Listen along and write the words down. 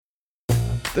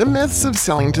The myths of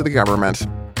selling to the government.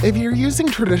 If you're using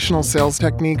traditional sales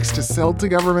techniques to sell to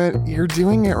government, you're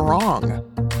doing it wrong.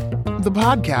 The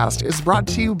podcast is brought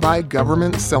to you by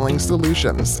Government Selling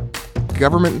Solutions.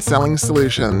 Government Selling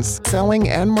Solutions, selling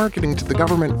and marketing to the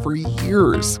government for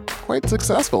years. Quite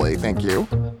successfully, thank you.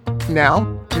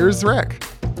 Now, here's Rick.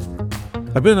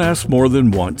 I've been asked more than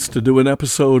once to do an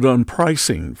episode on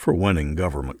pricing for winning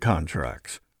government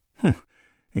contracts.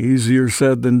 Easier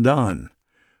said than done.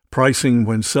 Pricing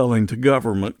when selling to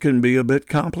government can be a bit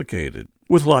complicated,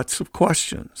 with lots of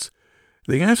questions.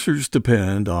 The answers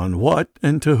depend on what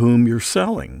and to whom you're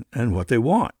selling and what they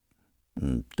want.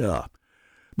 Duh.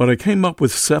 But I came up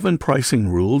with 7 pricing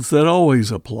rules that always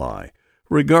apply,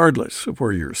 regardless of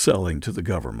where you're selling to the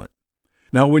government.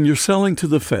 Now, when you're selling to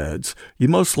the feds, you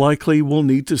most likely will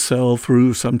need to sell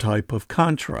through some type of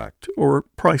contract or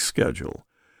price schedule.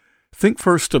 Think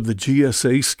first of the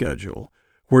GSA schedule,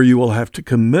 where you will have to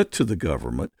commit to the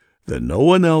government that no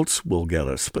one else will get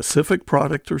a specific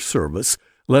product or service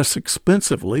less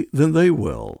expensively than they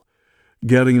will.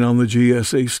 Getting on the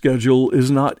GSA schedule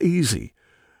is not easy.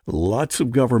 Lots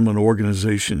of government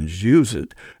organizations use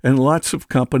it, and lots of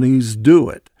companies do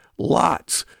it.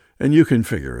 Lots, and you can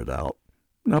figure it out.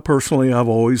 Now, personally, I've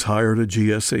always hired a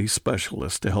GSA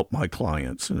specialist to help my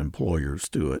clients and employers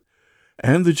do it.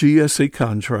 And the GSA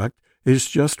contract is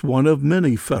just one of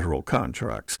many federal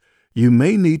contracts. You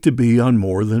may need to be on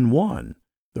more than one.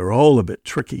 They're all a bit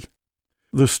tricky.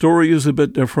 The story is a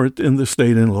bit different in the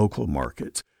state and local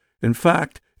markets. In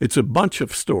fact, it's a bunch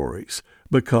of stories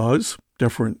because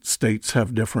different states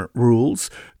have different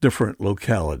rules, different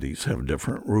localities have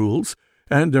different rules,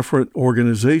 and different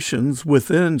organizations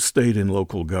within state and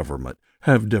local government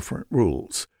have different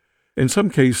rules. In some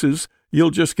cases,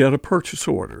 you'll just get a purchase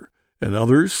order. In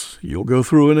others, you'll go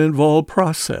through an involved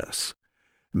process.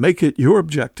 Make it your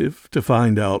objective to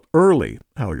find out early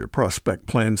how your prospect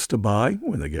plans to buy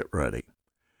when they get ready.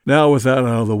 Now, with that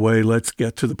out of the way, let's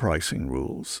get to the pricing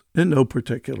rules, in no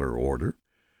particular order.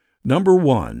 Number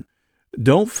 1,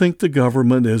 don't think the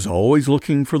government is always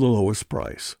looking for the lowest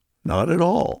price. Not at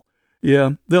all.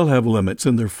 Yeah, they'll have limits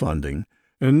in their funding,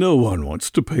 and no one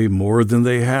wants to pay more than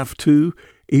they have to,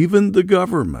 even the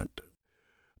government.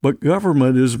 But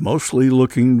government is mostly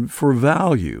looking for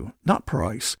value, not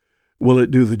price. Will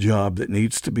it do the job that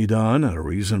needs to be done at a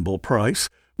reasonable price?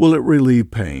 Will it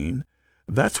relieve pain?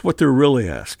 That's what they're really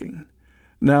asking.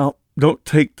 Now, don't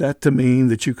take that to mean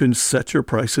that you can set your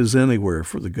prices anywhere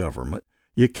for the government.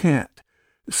 You can't.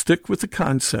 Stick with the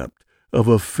concept of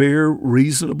a fair,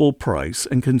 reasonable price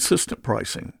and consistent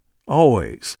pricing.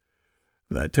 Always.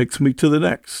 That takes me to the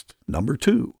next, number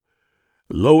 2.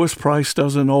 Lowest price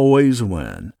doesn't always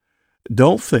win.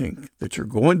 Don't think that you're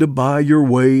going to buy your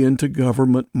way into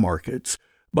government markets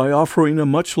by offering a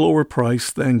much lower price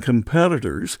than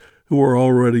competitors who are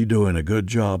already doing a good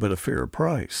job at a fair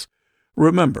price.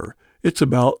 Remember, it's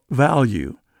about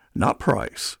value, not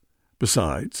price.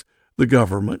 Besides, the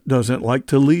government doesn't like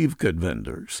to leave good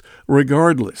vendors,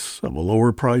 regardless of a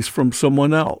lower price from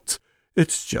someone else.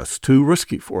 It's just too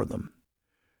risky for them.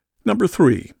 Number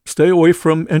 3, stay away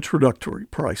from introductory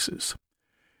prices.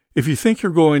 If you think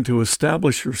you're going to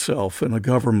establish yourself in a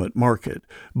government market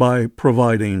by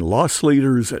providing loss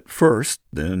leaders at first,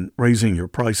 then raising your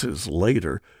prices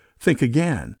later, think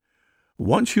again.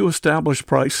 Once you establish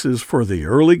prices for the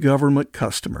early government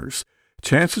customers,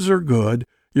 chances are good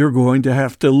you're going to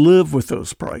have to live with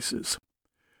those prices.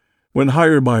 When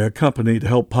hired by a company to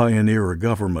help pioneer a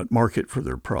government market for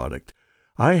their product,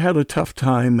 I had a tough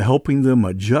time helping them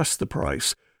adjust the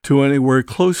price to anywhere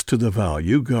close to the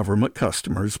value government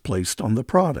customers placed on the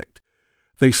product.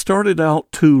 They started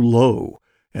out too low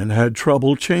and had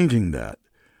trouble changing that.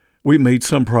 We made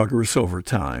some progress over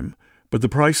time, but the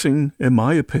pricing, in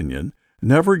my opinion,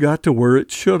 never got to where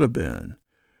it should have been.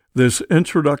 This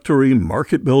introductory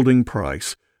market-building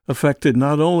price affected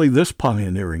not only this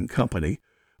pioneering company,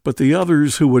 but the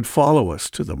others who would follow us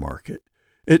to the market.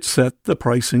 It set the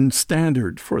pricing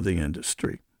standard for the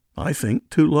industry. I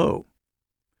think too low.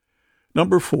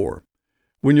 Number 4,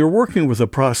 when you're working with a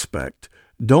prospect,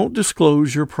 don't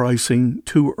disclose your pricing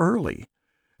too early.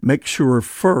 Make sure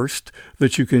first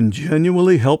that you can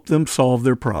genuinely help them solve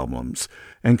their problems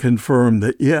and confirm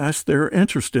that, yes, they're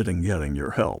interested in getting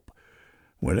your help.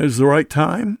 When is the right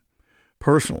time?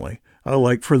 Personally, I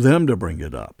like for them to bring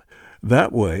it up.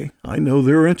 That way, I know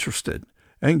they're interested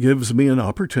and gives me an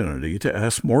opportunity to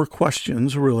ask more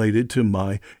questions related to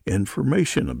my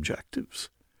information objectives.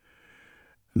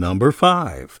 Number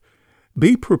 5,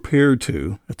 be prepared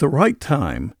to, at the right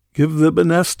time, give them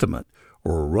an estimate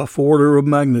or a rough order of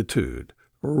magnitude,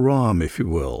 or ROM, if you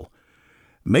will.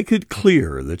 Make it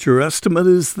clear that your estimate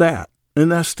is that,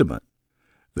 an estimate.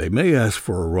 They may ask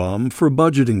for a RUM for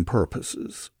budgeting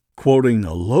purposes. Quoting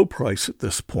a low price at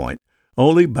this point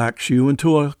only backs you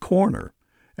into a corner.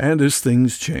 And as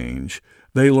things change,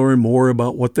 they learn more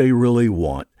about what they really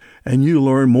want, and you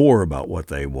learn more about what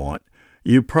they want.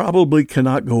 You probably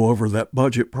cannot go over that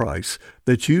budget price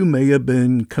that you may have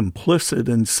been complicit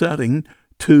in setting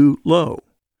too low.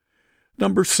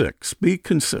 Number 6, be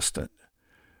consistent.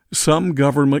 Some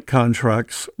government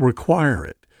contracts require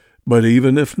it, but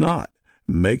even if not,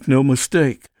 make no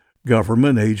mistake,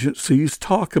 government agencies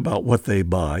talk about what they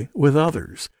buy with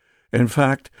others. In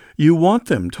fact, you want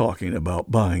them talking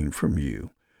about buying from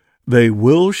you. They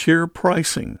will share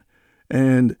pricing,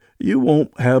 and you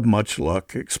won't have much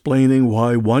luck explaining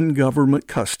why one government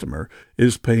customer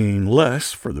is paying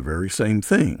less for the very same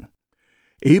thing.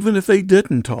 Even if they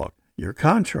didn't talk, your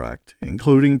contract,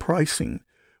 including pricing,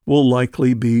 will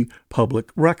likely be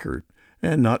public record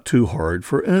and not too hard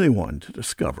for anyone to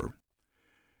discover.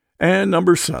 And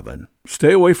number 7,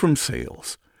 stay away from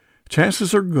sales.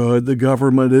 Chances are good the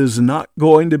government is not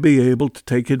going to be able to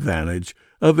take advantage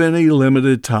of any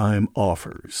limited time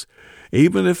offers.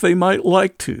 Even if they might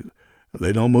like to,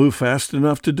 they don't move fast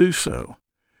enough to do so.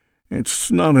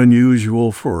 It's not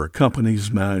unusual for a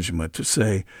company's management to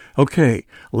say, okay,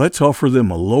 let's offer them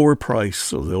a lower price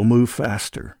so they'll move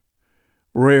faster.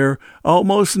 Rare,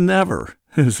 almost never,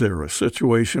 is there a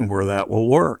situation where that will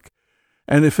work.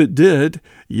 And if it did,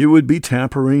 you would be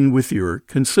tampering with your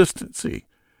consistency,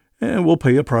 and will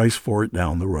pay a price for it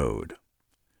down the road.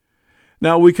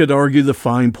 Now, we could argue the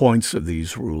fine points of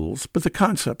these rules, but the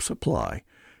concepts apply.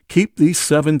 Keep these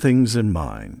 7 things in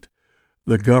mind.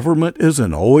 The government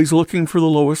isn't always looking for the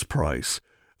lowest price.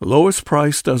 The lowest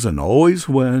price doesn't always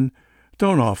win.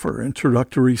 Don't offer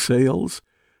introductory sales.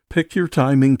 Pick your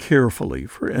timing carefully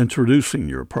for introducing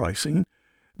your pricing.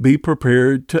 Be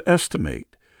prepared to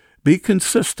estimate. Be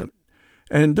consistent.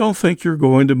 And don't think you're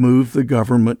going to move the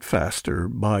government faster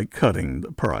by cutting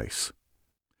the price.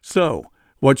 So,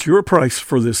 what's your price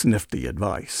for this nifty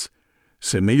advice?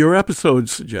 Send me your episode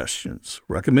suggestions,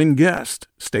 recommend guests,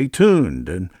 stay tuned,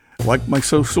 and like my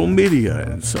social media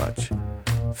and such.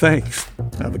 Thanks.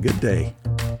 Have a good day.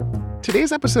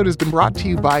 Today's episode has been brought to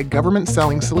you by Government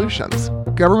Selling Solutions.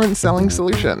 Government Selling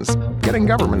Solutions. Getting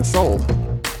government sold.